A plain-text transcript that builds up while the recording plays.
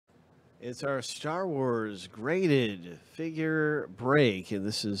It's our Star Wars graded figure break, and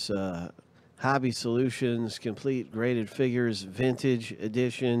this is Hobby Solutions Complete Graded Figures Vintage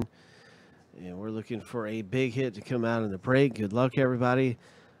Edition. And we're looking for a big hit to come out in the break. Good luck, everybody.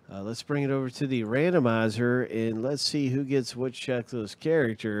 Let's bring it over to the randomizer, and let's see who gets which checklist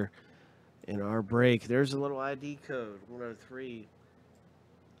character in our break. There's a little ID code, 103,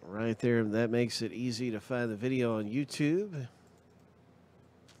 right there. That makes it easy to find the video on YouTube.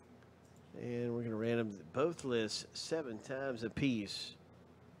 And we're going to random both lists 7 times a piece.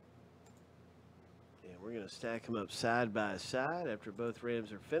 And we're going to stack them up side by side after both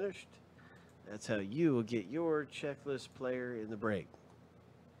randoms are finished. That's how you will get your checklist player in the break.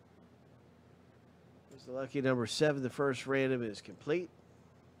 Here's the lucky number 7. The first random is complete.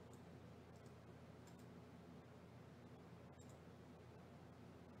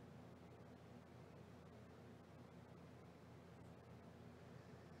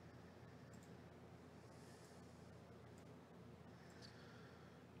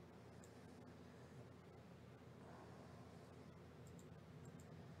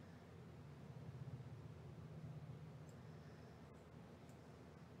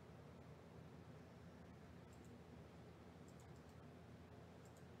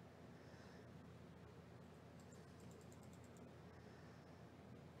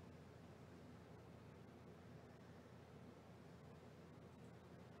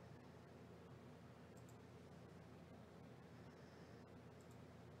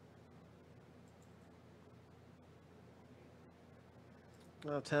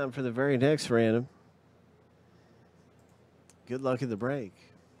 Well, time for the very next random. Good luck in the break.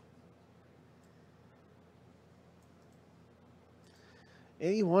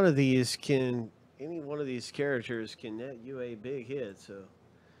 Any one of these characters can net you a big hit, so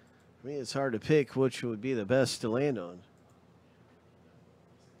for me it's hard to pick which would be the best to land on.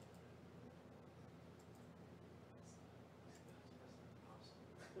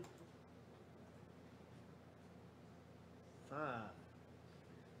 Five,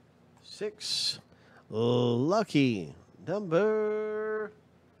 6, lucky number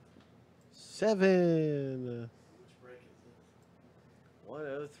 7.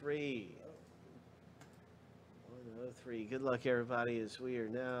 103. 103. Good luck, everybody, as we are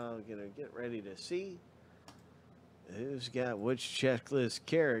now going to get ready to see who's got which checklist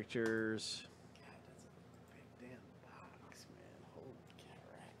characters. God, that's a big damn box, man. Holy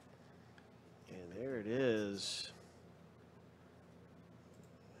crap. And there it is.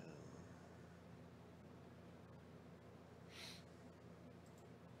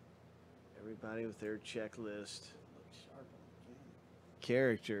 Everybody with their checklist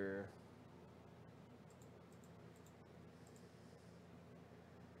character.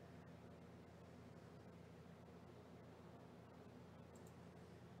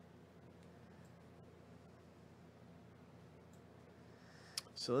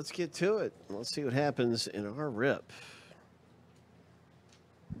 So let's get to it. Let's see what happens in our rip.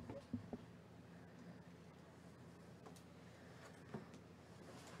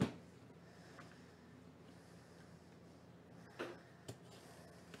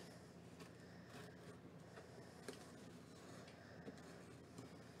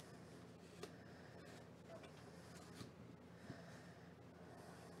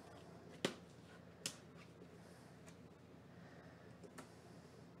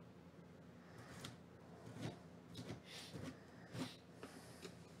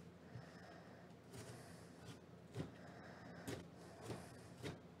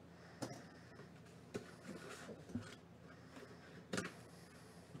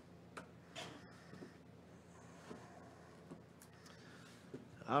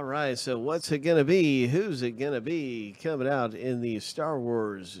 All right, so what's it going to be? Who's it going to be coming out in the Star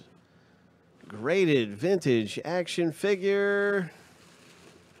Wars graded vintage action figure?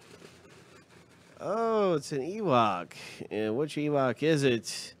 Oh, it's an Ewok. And which Ewok is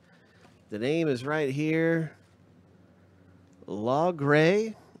it? The name is right here.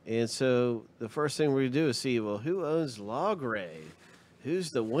 Logray. And so the first thing we're going to do is see, well, who owns Logray?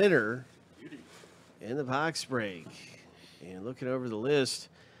 Who's the winner in the box break? And looking over the list,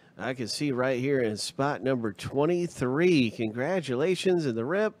 I can see right here in spot number 23. Congratulations in the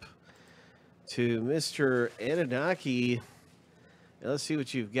rip to Mr. Anunnaki. Now let's see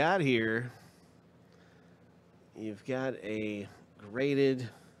what you've got here. You've got a graded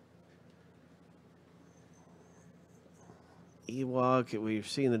Ewok. We've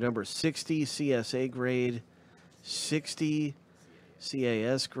seen the number 60 CSA grade, 60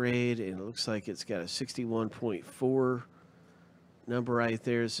 CAS grade, and it looks like it's got a 61.4 number right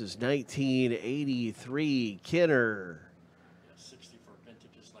there. This is 1983 Kenner. Yeah, 60 for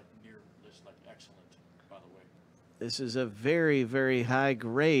vintage is like near This is a very, very high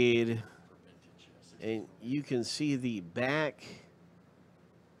grade, and you can see the back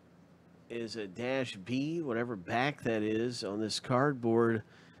is a dash B, whatever back that is on this cardboard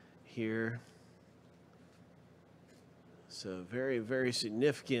here. So very, very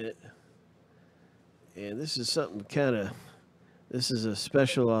significant. And this is something this is a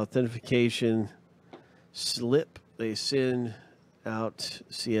special authentication slip they send out.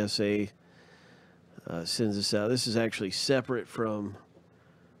 CSA sends this out. This is actually separate from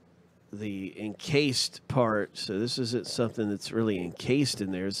the encased part. So this isn't something that's really encased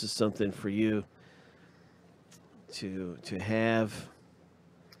in there. This is something for you to have.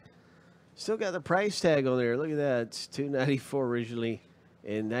 Still got the price tag on there. Look at that. It's $294 originally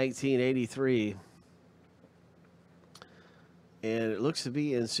in 1983. And it looks to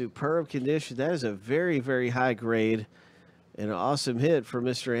be in superb condition. That is a very, very high grade and an awesome hit for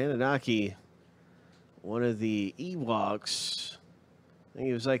Mr. Anunnaki. One of the Ewoks. I think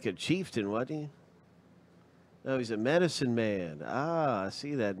he was like a chieftain, wasn't he? No, he's a medicine man. Ah, I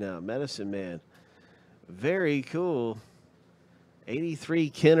see that now. Medicine man. Very cool. 83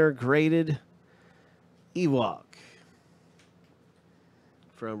 Kenner graded Ewok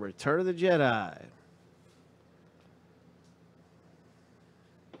from Return of the Jedi.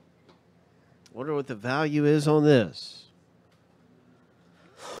 Wonder what the value is on this.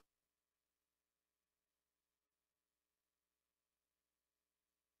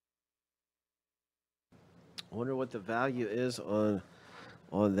 Wonder what the value is on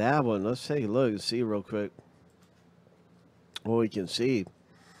that one. Let's take a look and see real quick what we can see.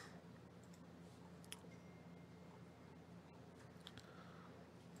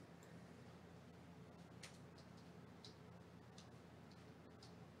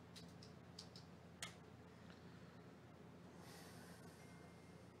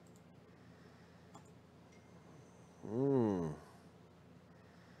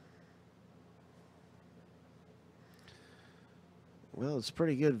 Well, it's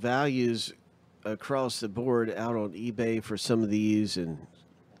pretty good values across the board out on eBay for some of these, and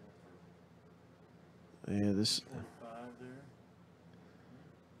yeah, this.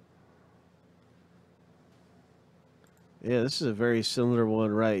 Yeah, this is a very similar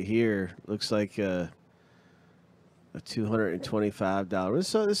one right here. Looks like a $225.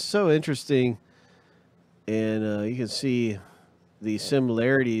 This is so interesting, and you can see the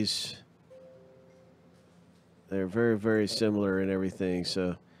similarities. They're very, very similar and everything.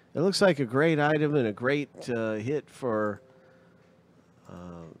 So it looks like a great item and a great hit for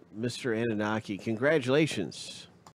Mr. Anunnaki. Congratulations.